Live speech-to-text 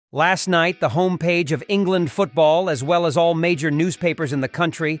Last night, the homepage of England Football, as well as all major newspapers in the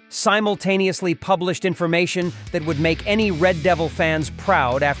country, simultaneously published information that would make any Red Devil fans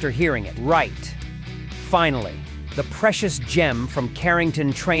proud after hearing it. Right. Finally, the precious gem from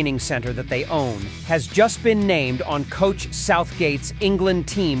Carrington Training Center that they own has just been named on Coach Southgate's England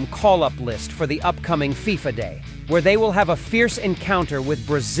team call-up list for the upcoming FIFA Day, where they will have a fierce encounter with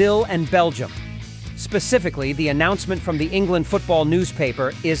Brazil and Belgium. Specifically, the announcement from the England Football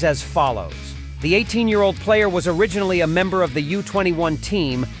newspaper is as follows. The 18-year-old player was originally a member of the U21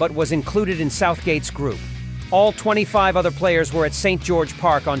 team, but was included in Southgate's group. All 25 other players were at St. George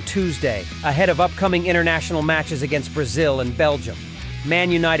Park on Tuesday, ahead of upcoming international matches against Brazil and Belgium. Man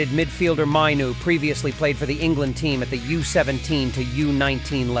United midfielder Mainoo previously played for the England team at the U17 to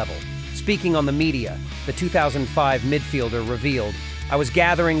U19 level. Speaking on the media, the 2005 midfielder revealed, "I was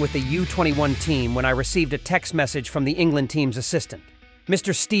gathering with the U21 team when I received a text message from the England team's assistant.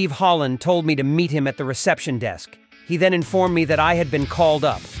 Mr. Steve Holland told me to meet him at the reception desk. He then informed me that I had been called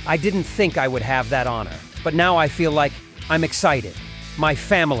up. I didn't think I would have that honor, but now I feel like I'm excited. My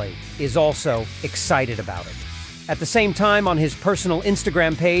family is also excited about it." At the same time, on his personal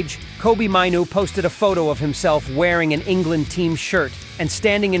Instagram page, Kobbie Mainoo posted a photo of himself wearing an England team shirt and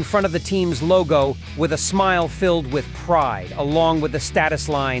standing in front of the team's logo with a smile filled with pride, along with the status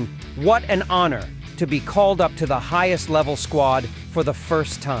line, "What an honor to be called up to the highest level squad for the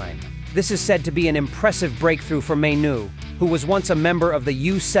first time." This is said to be an impressive breakthrough for Mainoo, who was once a member of the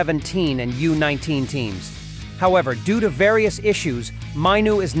U17 and U19 teams. However, due to various issues,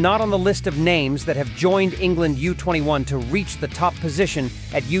 Mainoo is not on the list of names that have joined England U21 to reach the top position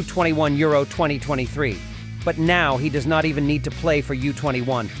at U21 Euro 2023. But now he does not even need to play for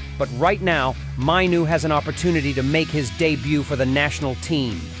U21. But right now, Mainoo has an opportunity to make his debut for the national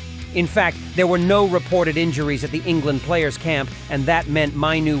team. In fact, there were no reported injuries at the England players' camp, and that meant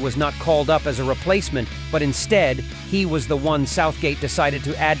Mainoo was not called up as a replacement, but instead, he was the one Southgate decided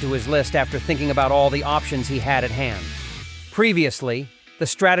to add to his list after thinking about all the options he had at hand. Previously, the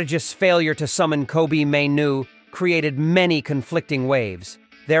strategist's failure to summon Kobbie Mainoo created many conflicting waves.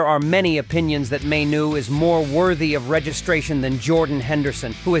 There are many opinions that Mainoo is more worthy of registration than Jordan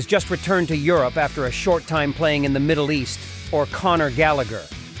Henderson, who has just returned to Europe after a short time playing in the Middle East, or Conor Gallagher,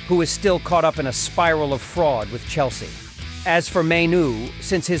 who is still caught up in a spiral of fraud with Chelsea. As for Mainoo,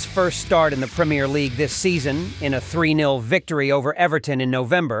 since his first start in the Premier League this season, in a 3-0 victory over Everton in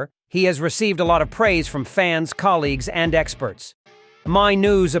November, he has received a lot of praise from fans, colleagues, and experts.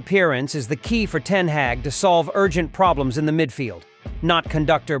 Mainoo's appearance is the key for Ten Hag to solve urgent problems in the midfield. Not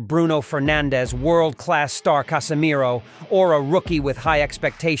conductor Bruno Fernandes, world-class star Casemiro, or a rookie with high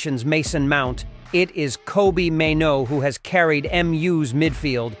expectations Mason Mount. It is Kobbie Mainoo who has carried MU's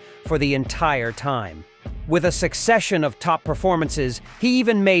midfield for the entire time. With a succession of top performances, he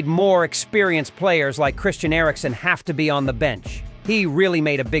even made more experienced players like Christian Eriksen have to be on the bench. He really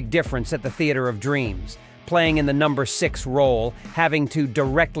made a big difference at the Theatre of Dreams, playing in the number 6 role, having to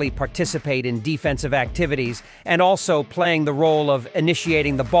directly participate in defensive activities, and also playing the role of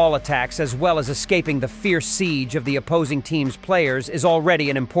initiating the ball attacks as well as escaping the fierce siege of the opposing team's players is already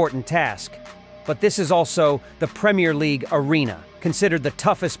an important task. But this is also the Premier League arena, considered the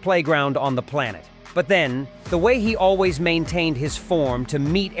toughest playground on the planet. But then, the way he always maintained his form to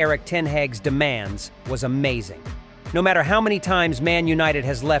meet Erik ten Hag's demands was amazing. No matter how many times Man United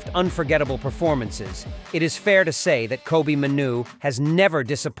has left unforgettable performances, it is fair to say that Kobbie Mainoo has never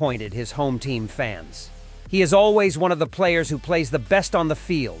disappointed his home team fans. He is always one of the players who plays the best on the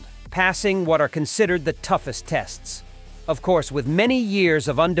field, passing what are considered the toughest tests. Of course, with many years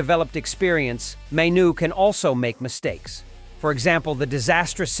of undeveloped experience, Mainoo can also make mistakes. For example, the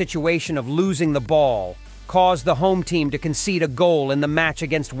disastrous situation of losing the ball caused the home team to concede a goal in the match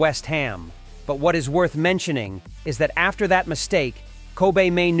against West Ham. But what is worth mentioning is that after that mistake, Kobbie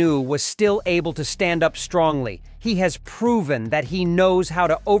Mainoo was still able to stand up strongly. He has proven that he knows how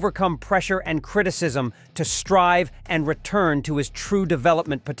to overcome pressure and criticism to strive and return to his true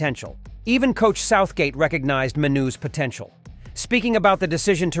development potential. Even Coach Southgate recognized Mainoo's potential. Speaking about the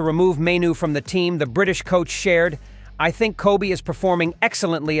decision to remove Mainoo from the team, the British coach shared, "I think Kobbie is performing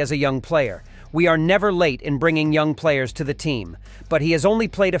excellently as a young player. We are never late in bringing young players to the team, but he has only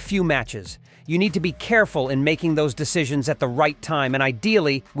played a few matches. You need to be careful in making those decisions at the right time, and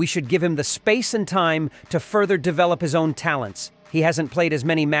ideally, we should give him the space and time to further develop his own talents. He hasn't played as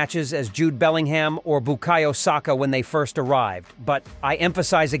many matches as Jude Bellingham or Bukayo Saka when they first arrived, but I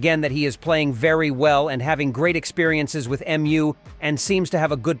emphasize again that he is playing very well and having great experiences with MU and seems to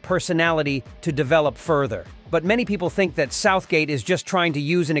have a good personality to develop further." But many people think that Southgate is just trying to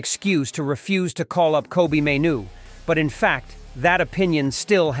use an excuse to refuse to call up Kobbie Mainoo. But in fact, that opinion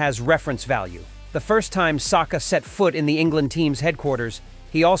still has reference value. The first time Saka set foot in the England team's headquarters,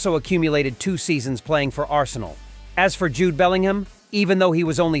 he also accumulated 2 seasons playing for Arsenal. As for Jude Bellingham, even though he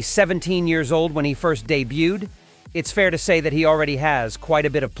was only 17 years old when he first debuted, it's fair to say that he already has quite a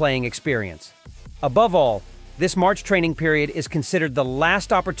bit of playing experience. Above all, this March training period is considered the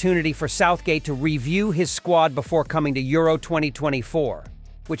last opportunity for Southgate to review his squad before coming to Euro 2024,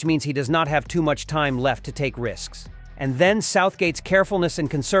 which means he does not have too much time left to take risks. And then Southgate's carefulness and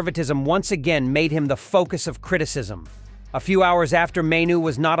conservatism once again made him the focus of criticism. A few hours after Mainoo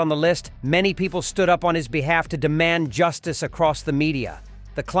was not on the list, many people stood up on his behalf to demand justice across the media.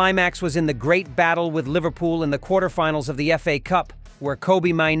 The climax was in the great battle with Liverpool in the quarterfinals of the FA Cup, where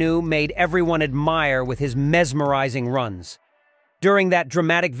Kobbie Mainoo made everyone admire with his mesmerizing runs. During that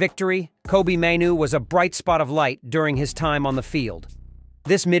dramatic victory, Kobbie Mainoo was a bright spot of light during his time on the field.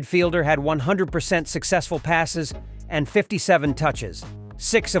 This midfielder had 100% successful passes and 57 touches,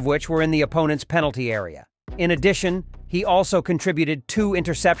 6 of which were in the opponent's penalty area. In addition, he also contributed 2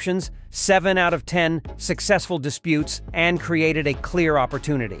 interceptions, 7 out of 10 successful disputes, and created a clear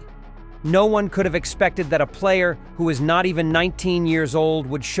opportunity. No one could have expected that a player who is not even 19 years old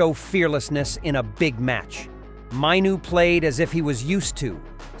would show fearlessness in a big match. Mainoo played as if he was used to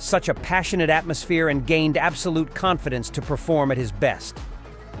such a passionate atmosphere and gained absolute confidence to perform at his best.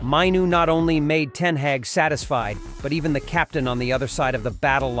 Mainoo not only made Ten Hag satisfied, but even the captain on the other side of the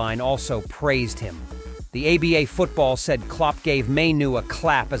battle line also praised him. The ABA Football said Klopp gave Mainoo a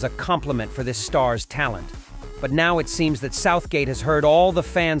clap as a compliment for this star's talent. But now it seems that Southgate has heard all the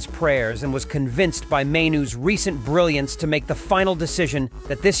fans' prayers and was convinced by Mainoo's recent brilliance to make the final decision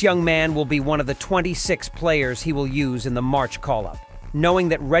that this young man will be one of the 26 players he will use in the March call-up. Knowing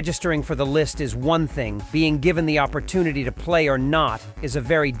that registering for the list is one thing, being given the opportunity to play or not is a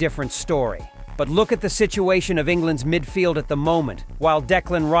very different story. But look at the situation of England's midfield at the moment. While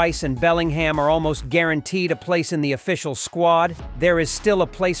Declan Rice and Bellingham are almost guaranteed a place in the official squad, there is still a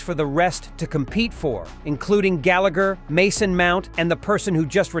place for the rest to compete for, including Gallagher, Mason Mount, and the person who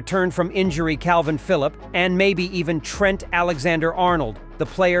just returned from injury, Calvin Phillips, and maybe even Trent Alexander-Arnold, the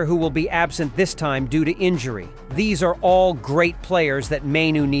player who will be absent this time due to injury. These are all great players that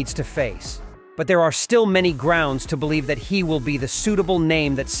Mainoo needs to face. But there are still many grounds to believe that he will be the suitable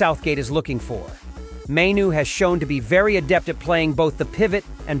name that Southgate is looking for. Mainoo has shown to be very adept at playing both the pivot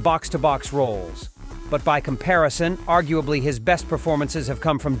and box-to-box roles. But by comparison, arguably his best performances have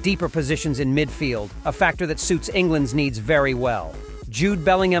come from deeper positions in midfield, a factor that suits England's needs very well. Jude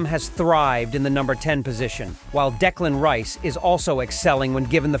Bellingham has thrived in the number 10 position, while Declan Rice is also excelling when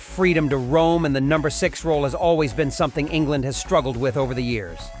given the freedom to roam, and the number 6 role has always been something England has struggled with over the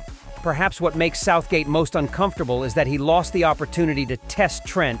years. Perhaps what makes Southgate most uncomfortable is that he lost the opportunity to test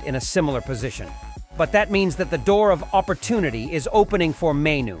Trent in a similar position. But that means that the door of opportunity is opening for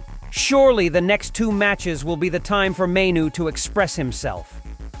Mainoo. Surely the next 2 matches will be the time for Mainoo to express himself.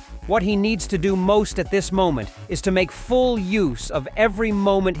 What he needs to do most at this moment is to make full use of every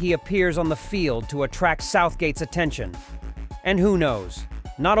moment he appears on the field to attract Southgate's attention. And who knows,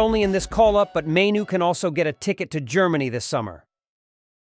 not only in this call-up, but Mainoo can also get a ticket to Germany this summer.